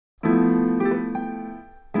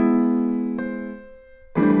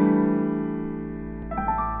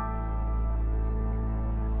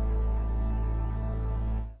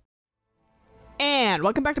everyone.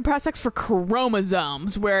 Welcome back to Press X for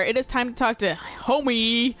Chromosomes, where it is time to talk to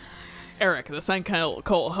homie Eric, the Sun Cult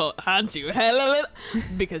haunts you.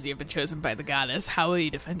 Because you have been chosen by the goddess. How will you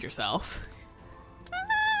defend yourself?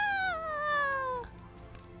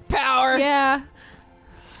 Power! Yeah.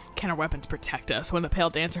 Can our weapons protect us? When the Pale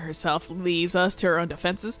Dancer herself leaves us to our own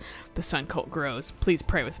defenses, the Sun Cult grows. Please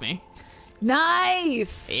pray with me.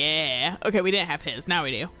 Nice! Yeah. Okay, we didn't have his. Now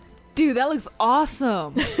we do. Dude, that looks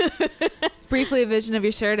awesome. Briefly, a vision of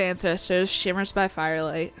your shared ancestors shimmers by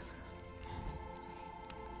firelight.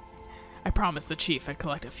 I promised the chief I'd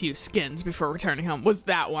collect a few skins before returning home. Was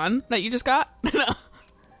that one that you just got? No.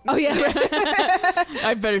 Oh, yeah.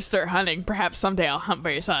 I better start hunting. Perhaps someday I'll hunt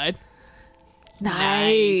by your side.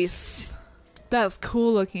 Nice. That's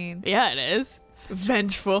cool looking. Yeah, it is.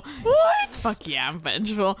 Vengeful. What? Fuck yeah, I'm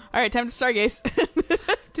vengeful. All right, time to stargaze.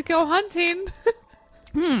 To go hunting.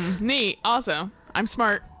 Neat. Awesome. I'm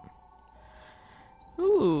smart.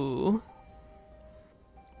 Ooh.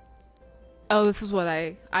 Oh, this is what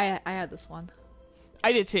I had this one.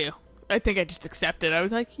 I did too. I think I just accepted. I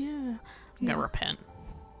was like, yeah, I'm gonna repent.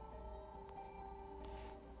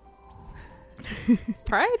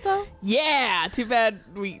 Pride, though. Yeah. Too bad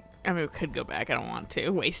we could go back. I don't want to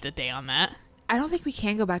waste a day on that. I don't think we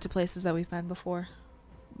can go back to places that we've been before.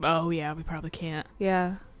 Oh yeah, we probably can't.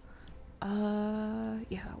 Yeah.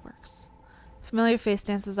 Yeah, that works. Familiar face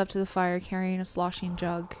dances up to the fire carrying a sloshing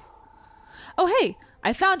jug. Oh, hey!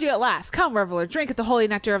 I found you at last. Come, reveler, drink at the holy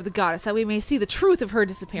nectar of the goddess that we may see the truth of her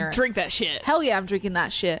disappearance. Drink that shit. Hell yeah, I'm drinking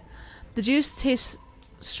that shit. The juice tastes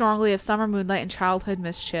strongly of summer moonlight and childhood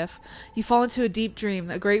mischief. You fall into a deep dream.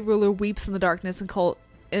 A great ruler weeps in the darkness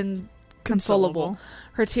inconsolable.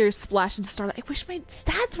 Her tears splash into starlight. I wish my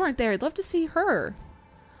stats weren't there. I'd love to see her.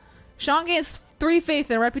 Sean gains 3 faith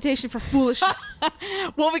and a reputation for foolishness.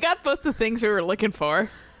 Well, we got both the things we were looking for.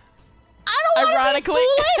 I don't want to be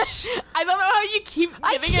foolish. I don't know how you keep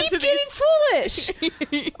getting foolish.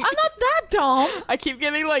 I'm not that dumb. I keep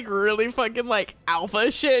getting like really fucking like alpha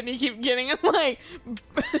shit, and you keep getting like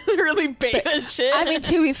really beta shit. I mean,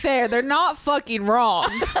 to be fair, they're not fucking wrong.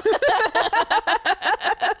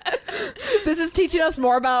 This is teaching us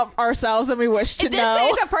more about ourselves than we wish to know.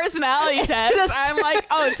 It's a personality test. I'm like,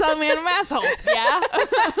 oh, it's telling me I'm an asshole. Yeah.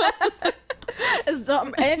 It's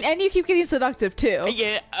dumb. And you keep getting seductive too.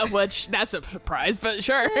 Yeah, which that's a surprise, but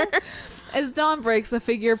sure. As dawn breaks, a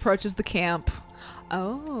figure approaches the camp.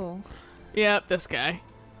 Oh. Yep, this guy.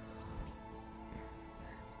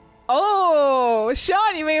 Oh,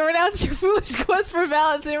 Sean, you may renounce your foolish quest for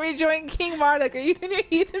balance and rejoin King Marduk, or you and your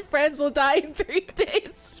heathen friends will die in 3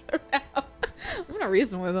 days from now. I'm gonna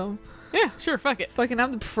reason with him. Yeah, sure, fuck it. Fucking,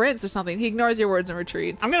 I'm the prince or something. He ignores your words and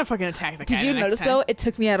retreats. I'm gonna fucking attack the guy. Did you notice though? It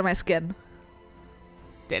took me out of my skin.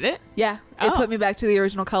 Did it? Yeah, it put me back to the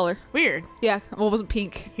original color. Weird. Yeah, well, it wasn't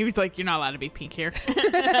pink. He was like, "You're not allowed to be pink here."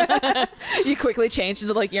 You quickly changed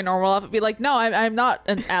into like your normal outfit. Be like, "No, I'm not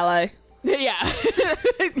an ally." Yeah.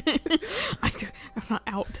 I'm not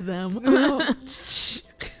out to them. I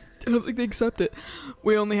don't think they accept it.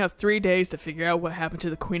 We only have 3 days to figure out what happened to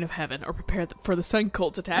the Queen of Heaven or prepare for the Sun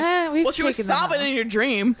Cult's attack. Well, she was sobbing in your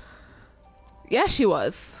dream. Yeah, she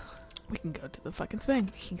was. We can go to the fucking thing.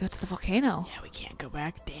 We can go to the volcano. Yeah, we can't go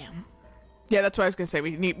back. Damn. Yeah, that's what I was gonna say.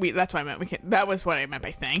 That's what I meant. We can't. That was what I meant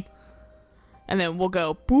by thing. And then we'll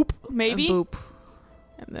go boop, maybe. And boop.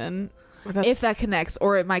 And then if that connects,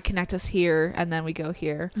 or it might connect us here, and then we go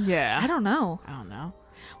here. Yeah. I don't know.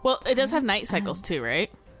 Well, it does have night cycles too,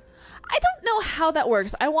 right? I don't know how that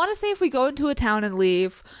works. I want to say if we go into a town and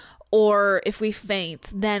leave, or if we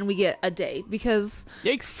faint, then we get a day. Because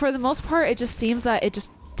for the most part, it just seems that it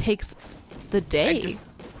just takes the day.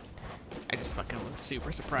 I just fucking was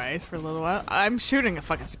super surprised for a little while. I'm shooting a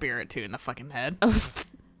fucking spirit too in the fucking head. Oh,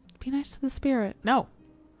 be nice to the spirit. No.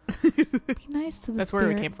 Be nice to the That's spirit.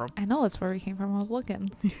 Where we came from. I know that's where we came from. I was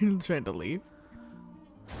looking. You're trying to leave.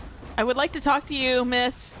 I would like to talk to you,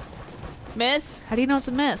 miss. Miss? How do you know it's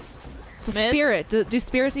a miss? It's a spirit. Do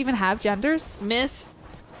spirits even have genders? Miss?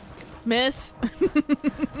 Do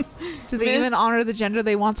they even honor the gender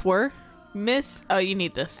they once were? Miss? Oh, you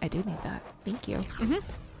need this. I do need that. Thank you.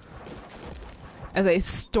 As I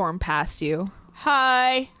storm past you.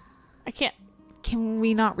 Hi. I can't. Can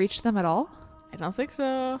we not reach them at all? I don't think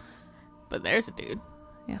so. But there's a dude.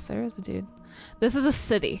 Yes, there is a dude. This is a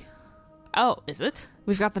city. Oh, is it?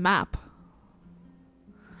 We've got the map.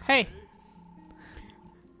 Hey.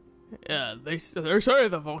 They say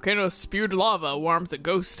the volcano spewed lava warms the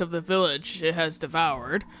ghost of the village it has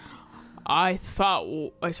devoured. I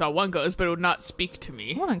thought I saw one ghost, but it would not speak to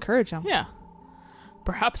me. I want to encourage him. Yeah.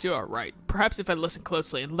 Perhaps you are right. Perhaps if I listen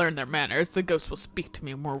closely and learn their manners, the ghosts will speak to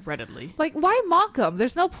me more readily. Like, why mock them?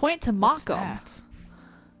 There's no point to mock them.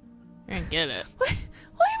 I didn't get it.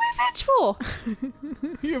 Why am I vengeful?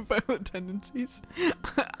 You have violent tendencies.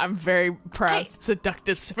 I'm very proud,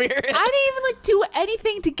 seductive spirit. I didn't even like do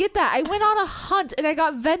anything to get that. I went on a hunt and I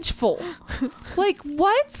got vengeful. Like,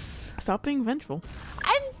 what? Stop being vengeful.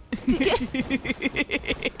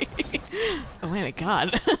 Oh my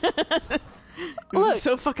god. Look,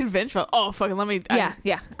 so fucking vengeful. Oh fucking let me.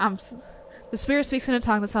 Yeah. The spirit speaks in a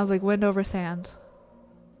tongue that sounds like wind over sand.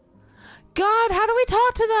 God, how do we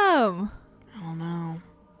talk to them? I don't know.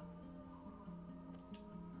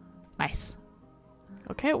 Nice.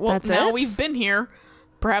 Okay, well That's now it? we've been here.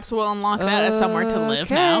 Perhaps we'll unlock that as somewhere to live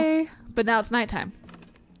now. But now it's nighttime.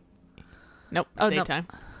 Nope. Oh, it's no.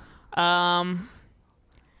 daytime.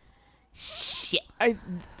 Shit.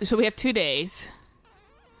 So we have 2 days.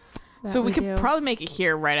 That So we could do. probably make it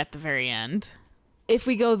here right at the very end. If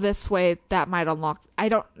we go this way, that might unlock. I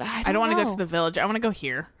don't want to go to the village. I want to go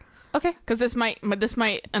here Okay. because this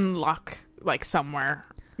might unlock like somewhere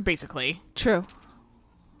basically. True.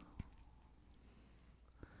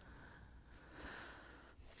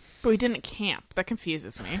 But we didn't camp. That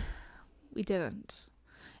confuses me. We didn't.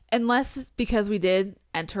 Unless it's because we did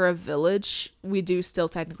enter a village, we do still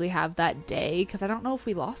technically have that day. Because I don't know if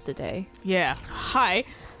we lost a day. Yeah. Hi.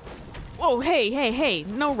 Whoa, hey.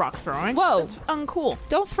 No rock throwing. Whoa. That's uncool.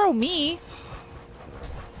 Don't throw me.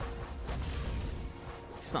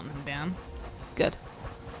 Something down. Good.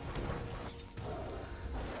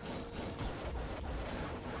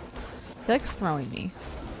 He likes throwing me.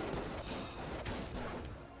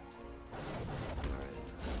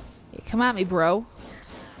 Hey, come at me, bro.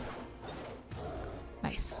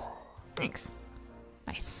 Nice. Thanks.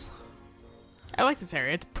 Nice. I like this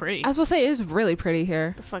area. It's pretty. I was supposed to say, it is really pretty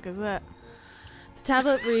here. The fuck is that? The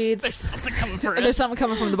tablet reads... There's something coming for us. There's something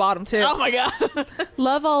coming from the bottom, too. Oh my god.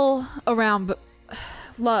 Love all around,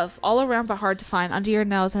 but hard to find. Under your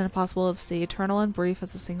nose and impossible to see. Eternal and brief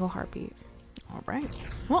as a single heartbeat. All right.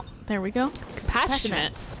 Well, there we go.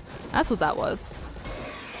 Compassionate. That's what that was.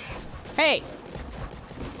 Hey.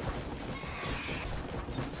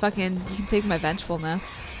 Fucking, you can take my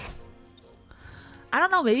vengefulness. I don't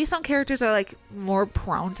know, maybe some characters are like more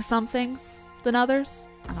prone to some things than others.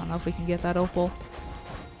 I don't know if we can get that opal.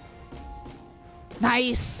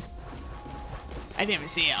 Nice! I didn't even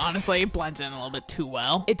see it, honestly. It blends in a little bit too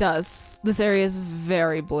well. It does. This area is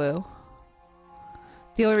very blue.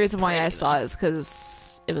 The only reason why I saw it is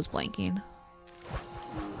because it was blinking.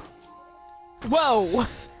 Whoa!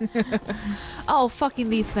 Oh, fucking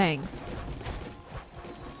these things.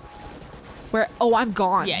 Where? Oh, I'm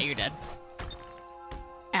gone. Yeah, you're dead.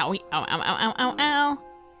 Owie. Ow, ow, ow, ow, ow, ow.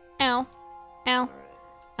 Ow. Ow.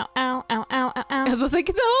 Ow, ow, ow, ow, ow, I ow. was supposed to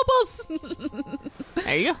get the opals.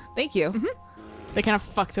 There you go. Thank you. They kind of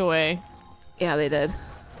fucked away. Yeah, they did.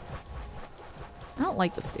 I don't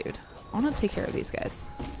like this dude. I want to take care of these guys.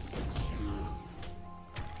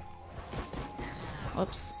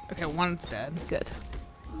 Whoops. Okay, one's dead. Good.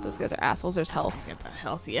 Those guys are assholes. There's health. Get that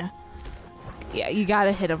health, yeah. Yeah, you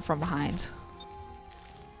gotta hit him from behind.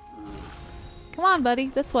 Come on, buddy.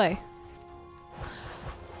 This way.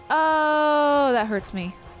 Oh, that hurts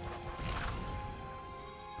me.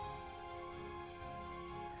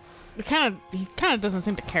 He kind of doesn't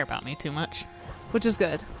seem to care about me too much. Which is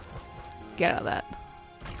good. Get out of that.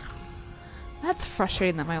 That's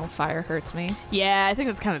frustrating that my own fire hurts me. Yeah, I think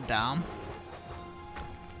that's kind of dumb.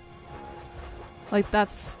 Like,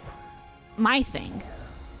 that's my thing.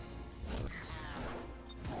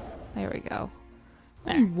 There we go.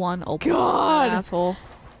 There. One opal. God! Asshole.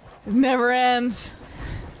 It never ends.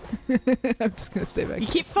 I'm just gonna stay back. You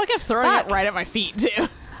keep fucking throwing Fuck. it right at my feet, too.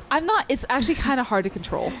 I'm not. It's actually kind of hard to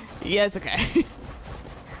control. Yeah, it's okay.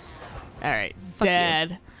 All right, Fuck you.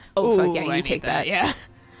 dead. Oh, fuck Ooh, yeah, I you need take that. Yeah.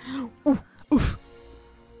 Oof.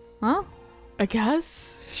 Huh? I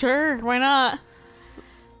guess. Sure, why not?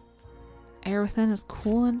 Air within is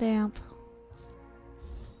cool and damp.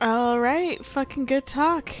 All right, fucking good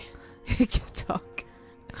talk. Good talk.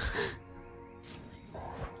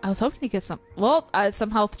 I was hoping to get some. Well,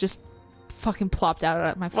 some health just fucking plopped out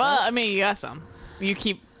at my foot. Well, I mean, you got some. You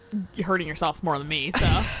keep hurting yourself more than me,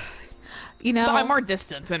 so. You know, But I'm more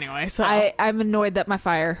distance anyway, so. I'm annoyed that my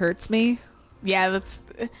fire hurts me, Yeah, that's.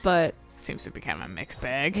 but Seems to be kind of a mixed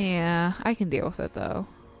bag. yeah, I can deal with it though.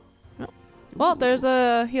 Oh. Well, there's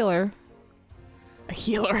a healer. A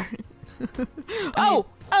healer. Oh!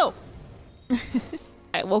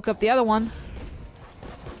 I woke up the other one.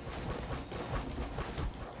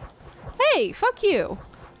 Hey, fuck you.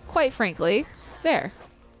 Quite frankly. There.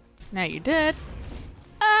 Now you did.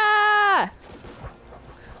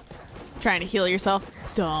 Trying to heal yourself.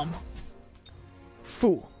 Dumb.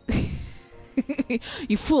 Fool.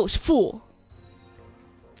 You foolish fool.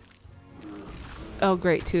 Oh,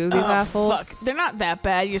 great. Two of these assholes. Fuck. They're not that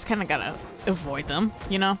bad. You just kind of gotta avoid them,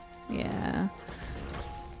 you know? Yeah.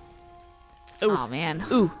 Ooh. Oh, man.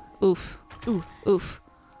 Ooh. Oof. Ooh. Oof.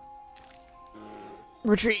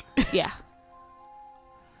 Retreat. Yeah.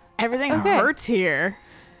 Everything Okay. hurts here.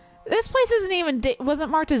 This place isn't even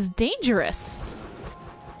wasn't marked as dangerous.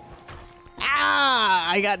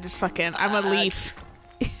 Ah! I got just fucking... I'm a leaf.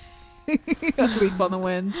 Leaf on the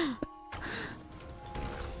wind.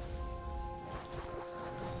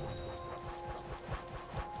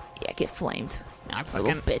 Yeah, get flamed. I'm Little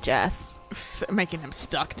fucking bitch ass. making him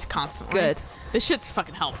stuck constantly. Good. This shit's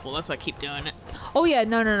fucking helpful. That's why I keep doing it. Oh yeah,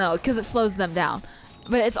 no, because it slows them down.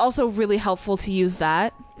 But it's also really helpful to use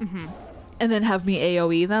that. Mm-hmm. And then have me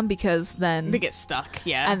AoE them because then... They get stuck,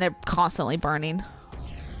 yeah. And they're constantly burning.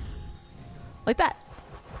 Like that.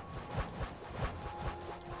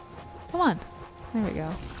 Come on. There we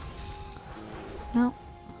go. No.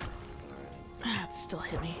 It still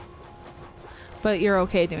hit me. But you're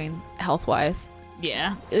okay doing health-wise.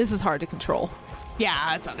 Yeah. This is hard to control.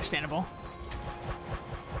 Yeah, it's understandable.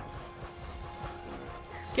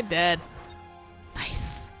 Get dead.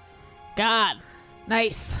 Nice. God.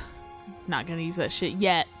 Nice. Not gonna use that shit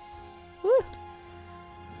yet. Woo.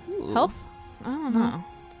 Ooh. Health? I don't know.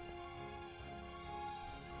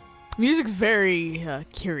 Music's very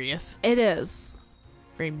curious. It is.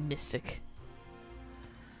 Very mystic.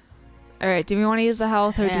 All right. Do we want to use the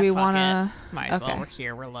health or do we fuck want to... it. Might as well. We're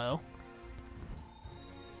here. We're low.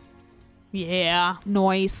 Yeah.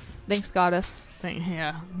 Noise. Thanks, goddess.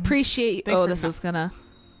 Yeah. Appreciate... Thanks Oh, for this is gonna...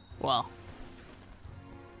 Well.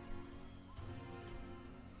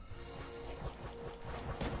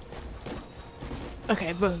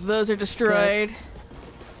 Okay, both of those are destroyed. Good.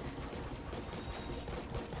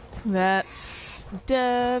 That's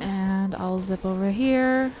dead. And I'll zip over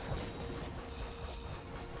here.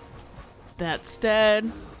 That's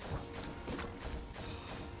dead.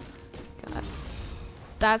 God.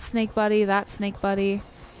 That snake buddy.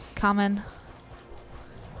 Coming.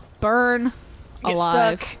 Burn. Get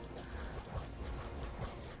Alive. stuck.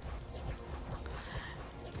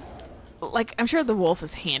 Like, I'm sure the wolf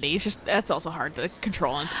is handy. It's just, that's also hard to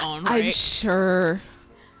control on its own, right? I'm sure.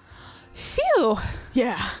 Phew.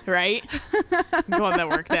 Yeah, right? I'm glad that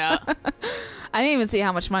worked out. I didn't even see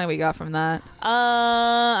how much money we got from that.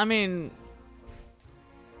 I mean,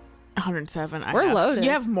 107. We're loaded.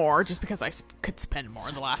 You have more just because I could spend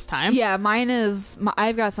more the last time. Yeah, mine is...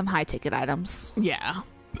 I've got some high ticket items. Yeah.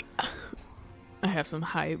 I have some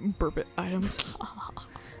high burpit items.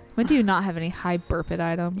 When do you not have any high burpit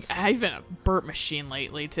items? I've been a burp machine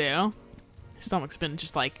lately, too. Stomach's been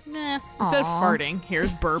just like, nah. Instead of Aw. farting,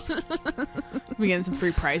 here's burp. We getting some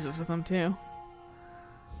free prizes with them, too.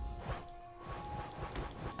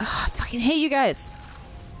 I fucking hate you guys.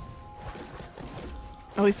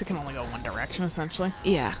 At least it can only go one direction, essentially.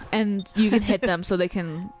 Yeah, and you can hit them so they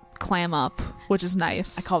can clam up, which is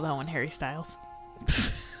nice. I call that one Harry Styles.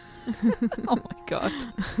 Oh my god.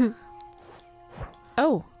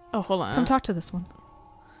 Oh, hold on. come talk to this one.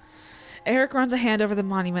 Eric runs a hand over the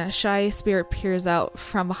monument. A shy spirit peers out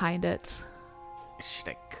from behind it. Should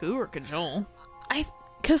I coo or cajole?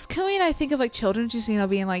 Because cooing, I think of like children just,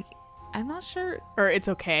 being like, I'm not sure. Or it's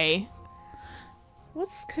okay.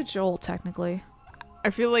 What's cajole technically?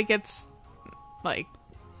 I feel like it's like,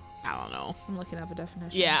 I don't know. I'm looking up a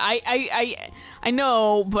definition. Yeah, I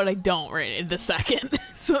know, but I don't right in the second.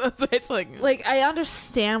 So that's why it's Like, I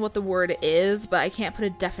understand what the word is, but I can't put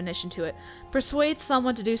a definition to it. Persuade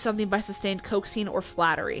someone to do something by sustained coaxing or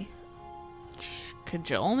flattery.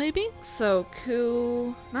 cajole, maybe? So,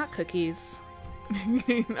 not cookies.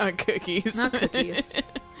 Not cookies. Not cookies.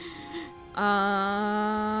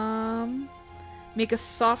 Make a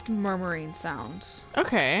soft murmuring sound.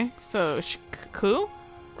 Okay, so coo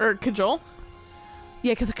or cajole?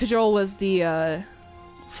 Yeah, because cajole was the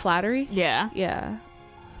flattery. Yeah. Yeah.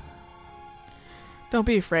 Don't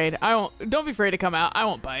be afraid. Don't be afraid to come out. I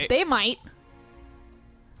won't bite. They might.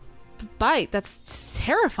 Bite. That's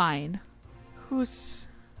terrifying.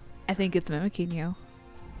 I think it's mimicking you.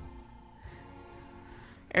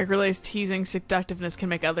 Eric relays teasing seductiveness can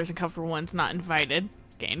make others uncomfortable ones not invited.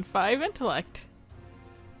 Gain 5 intellect.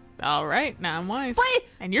 All right, now I'm wise. What?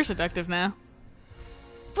 And you're seductive now.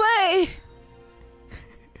 But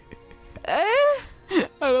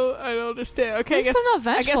I don't understand. Okay, At least I'm not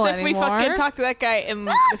I guess vengeful if we anymore. fucking talk to that guy in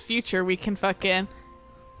the future, we can fucking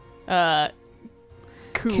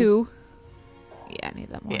Coo. Yeah, I need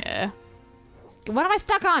that more. Yeah. What am I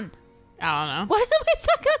stuck on? I don't know. What am I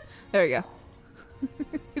stuck on? There we go.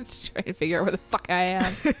 Just trying to figure out where the fuck I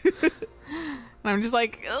am. I'm just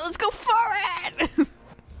like, let's go forward.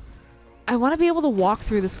 I want to be able to walk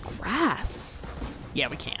through this grass. Yeah,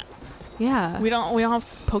 we can't. Yeah. We don't have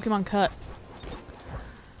Pokemon Cut.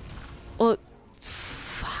 Well,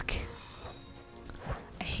 fuck.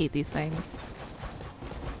 I hate these things.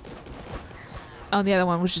 Oh, and the other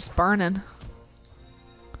one was just burning.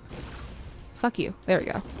 Fuck you. There we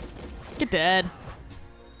go. Get dead.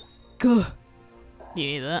 Gah. You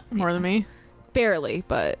need that more than me. Barely,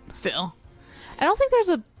 but Still. I don't think there's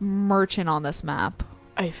a merchant on this map.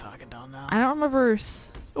 I fucking don't know. I don't remember.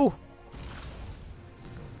 Oh.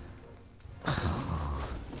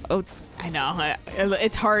 Oh, I know.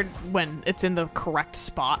 It's hard when it's in the correct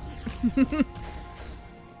spot.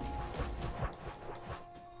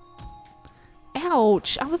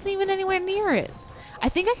 ouch. I wasn't even anywhere near it. I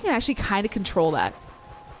think I can actually kind of control that.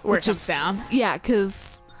 Where it jumps down? Yeah,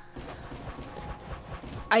 because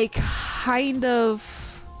I kind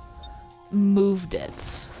of moved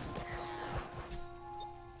it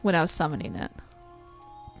when I was summoning it.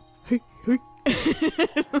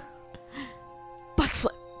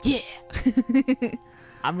 Backflip. Yeah.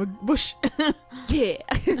 I'm a bush. Yeah.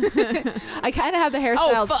 I kind of have the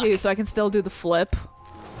hairstyle too, so I can still do the flip.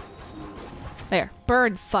 There.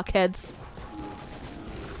 Burn, fuckheads.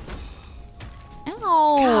 Ow.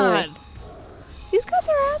 God. These guys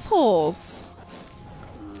are assholes.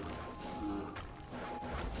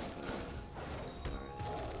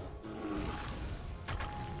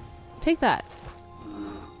 Take that.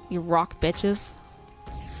 You rock bitches.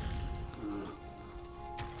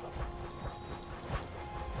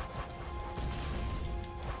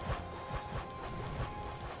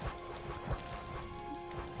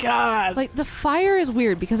 God. Like, the fire is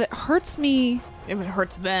weird because it hurts me. If it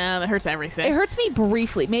hurts them, it hurts everything. It hurts me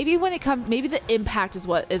briefly. Maybe when it comes, maybe the impact is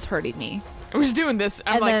what is hurting me. I was doing this.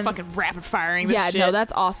 I'm And like then- fucking rapid firing this Yeah, shit. no,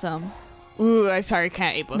 that's awesome. Ooh, I'm sorry, I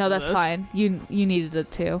can't eat both No, of that's those. fine. You needed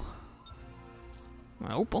it too.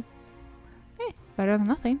 Opal. Hey, better than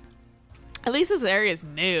nothing. At least this area is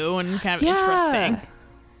new and kind of Yeah. interesting.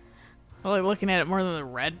 Well, like looking at it more than the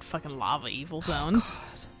red fucking lava evil zones.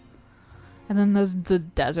 And then the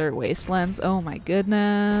desert wastelands. Oh my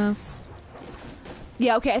goodness.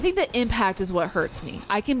 Yeah, okay. I think the impact is what hurts me.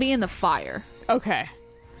 I can be in the fire. Okay.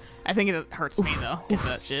 I think it hurts me though. Get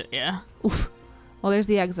that shit, yeah. Oof. Well, there's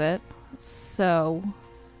the exit. So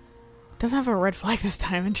Doesn't have a red flag this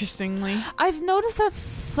time, interestingly. I've noticed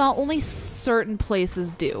that only certain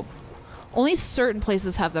places do. Only certain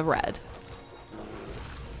places have the red.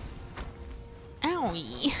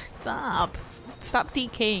 Owie. Stop. Stop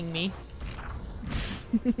decaying me.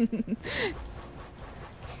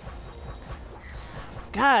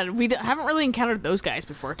 God, we haven't really encountered those guys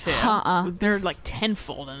before, too. They're like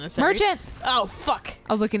tenfold in this area. Merchant! Oh, fuck.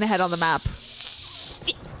 I was looking ahead on the map.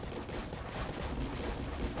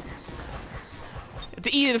 It's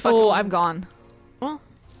easy to fucking... Oh, I'm gone. Well,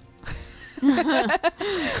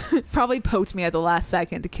 Probably poked me at the last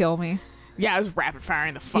second to kill me. yeah, I was rapid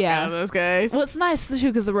firing the fuck Yeah. out of those guys. Well, it's nice too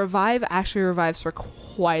because the revive actually revives for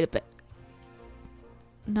quite a bit.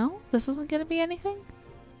 No, this isn't gonna be anything.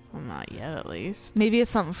 Well, not yet, at least. Maybe it's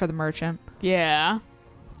something for the merchant. Yeah.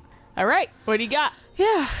 All right, what do you got?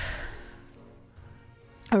 Yeah.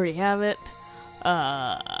 I already have it.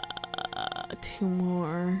 2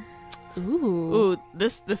 more. Ooh. Ooh,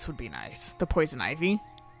 this would be nice. The poison ivy.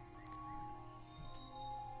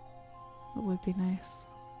 That would be nice.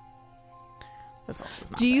 This also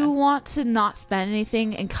is not Do you bad. want to not spend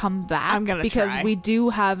anything and come back? I'm gonna because try. we do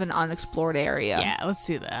have an unexplored area. Yeah, let's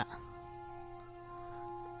do that.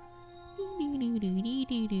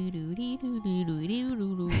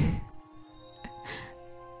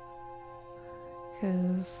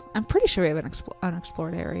 Because I'm pretty sure we have an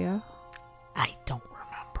unexplored area. I don't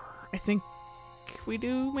remember. I think we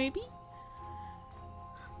do, maybe?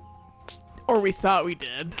 Or we thought we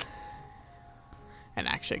did. And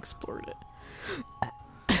actually explored it.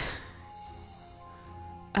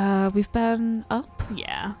 We've been up.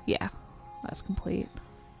 Yeah. Yeah, that's complete.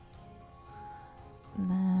 And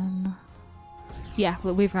then, yeah,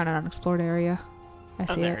 we've got an unexplored area. I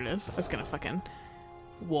Oh, see there it. it is. I was gonna fucking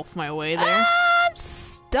wolf my way there. I'm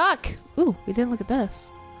stuck. Ooh, we didn't look at this.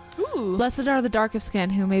 Ooh. Blessed are the dark of skin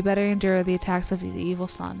who may better endure the attacks of the evil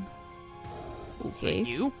sun. So Okay.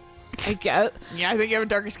 you? I get. Yeah, I think you have a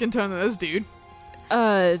darker skin tone than this dude.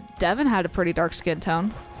 Devin had a pretty dark skin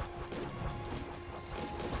tone.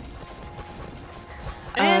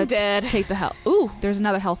 And dead. Take the health. Ooh, there's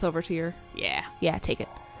another health over to your. Yeah. Yeah, take it.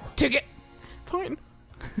 Took it. Fine.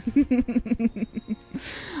 I'm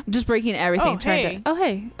just breaking everything.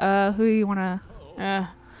 Who you wanna?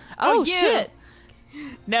 Shit!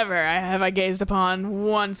 Never have I gazed upon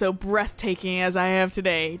one so breathtaking as I have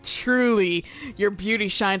today. Truly, your beauty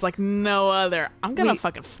shines like no other. I'm gonna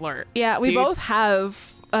fucking flirt. Yeah, we both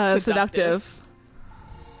have seductive.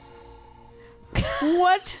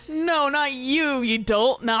 What? No, not you, you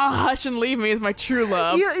dolt. Now hush and leave me as my true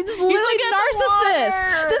love. It's literally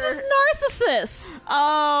narcissist. This is narcissist.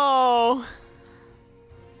 Oh.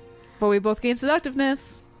 But we both gain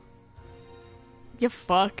seductiveness. You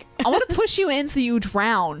fuck. I want to push you in so you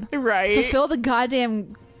drown. Right. Fulfill the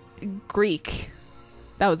goddamn Greek.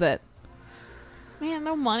 That was it. Man,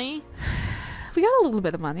 no money. We got a little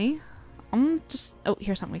bit of money. I'm just... Oh,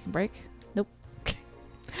 here's something we can break. Nope.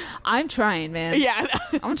 I'm trying, man. Yeah.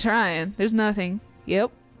 I'm trying. There's nothing.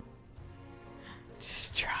 Yep.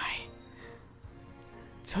 Just dry.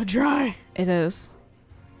 It's so dry. It is.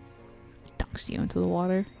 Dunks you into the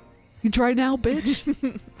water. You dry now,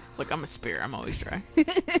 bitch? Look, I'm a spirit. I'm always dry. I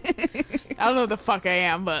don't know what the fuck I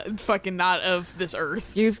am, but fucking not of this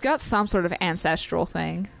earth. You've got some sort of ancestral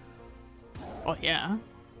thing. Oh, yeah.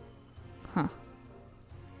 Huh.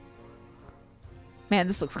 Man,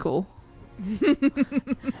 this looks cool.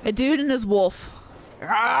 A dude and his wolf. Look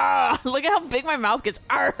at how big my mouth gets.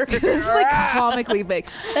 It's like comically big.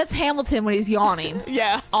 That's Hamilton when he's yawning.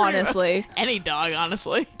 Yeah. Honestly. Any dog,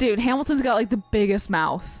 honestly. Dude, Hamilton's got like the biggest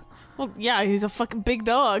mouth. Well, yeah, he's a fucking big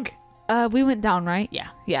dog. We went down, right? Yeah.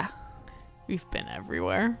 Yeah. We've been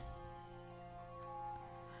everywhere.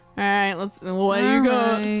 Alright, what do you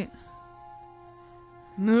got?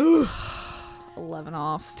 No. 11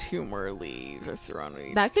 off. 2 more leaves are thrown at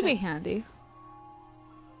each. That could be handy.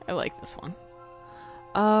 I like this one.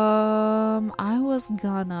 I was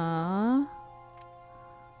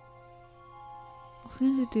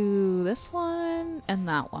gonna do this one and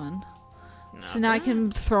that one. So now I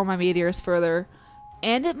can throw my meteors further.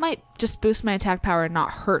 And it might just boost my attack power and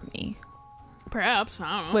not hurt me. Perhaps,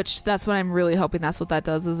 I don't know. Which, that's what I'm really hoping that's what that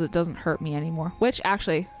does, is it doesn't hurt me anymore. Which,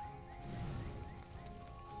 actually...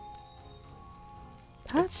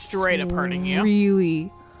 That's straight up hurting you.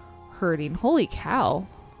 Really hurting. Holy cow.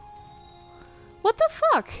 What the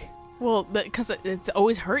fuck? Well, because it's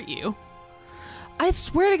always hurt you. I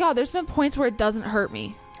swear to God, there's been points where it doesn't hurt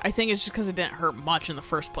me. I think it's just because it didn't hurt much in the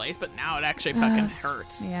first place, but now it actually fucking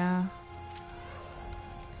hurts. Yeah.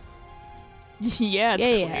 Yeah, it's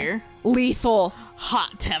clear. Yeah. Lethal.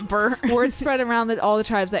 Hot temper. Word spread around all the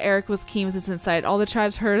tribes that Eric was keen with his insight. All the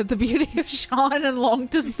tribes heard of the beauty of Sean and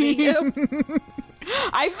longed to see him.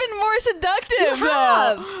 I've been more seductive, You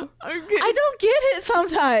have. though. I don't get it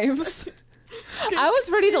sometimes. I was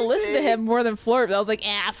ready to listen to him more than flirt, but I was like,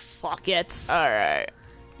 fuck it. Alright.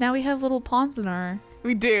 Now we have little pawns in our...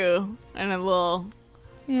 We do. And a little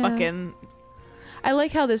fucking... I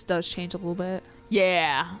like how this does change a little bit.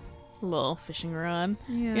 Yeah. A little fishing rod.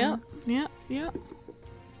 Yeah. Yep.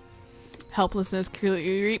 Helplessness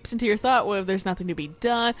creeps into your thought. What if there's nothing to be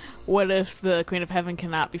done? What if the Queen of Heaven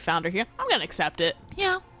cannot be found or here? I'm gonna accept it.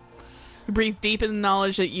 Yeah. Breathe deep in the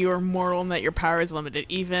knowledge that you are mortal and that your power is limited.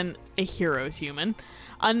 Even a hero is human.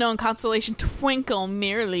 Unknown constellation twinkle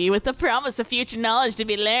merely with the promise of future knowledge to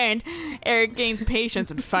be learned. Eric gains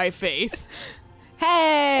patience and 5 faith.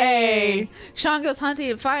 Hey! Sean goes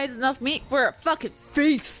hunting and finds enough meat for a fucking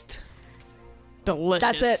feast. Delicious.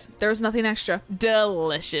 That's it. There was nothing extra.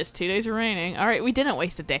 Delicious. 2 days of raining. All right, we didn't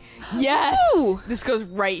waste a day. Yes! Woo! This goes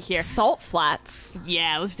right here. Salt flats.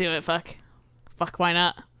 Yeah, let's do it. Fuck, why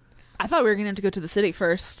not? I thought we were going to have to go to the city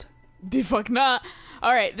first. Dude, fuck not.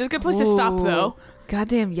 All right, there's a good place to stop, though.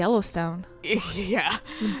 Goddamn Yellowstone. Yeah.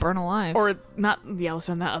 Burn alive. Or not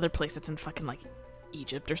Yellowstone, that other place that's in fucking, like,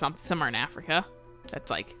 Egypt or something, somewhere in Africa. That's,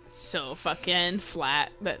 like, so fucking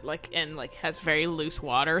flat that, like, and, like, has very loose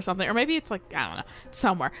water or something. Or maybe it's, like, I don't know,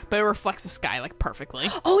 somewhere. But it reflects the sky, like, perfectly.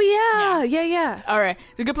 Oh, yeah. All right.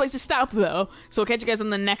 It's a good place to stop, though. So we'll catch you guys on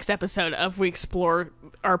the next episode of We Explore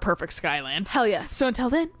Our Perfect Skyland. Hell yes. So until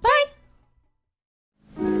then, bye!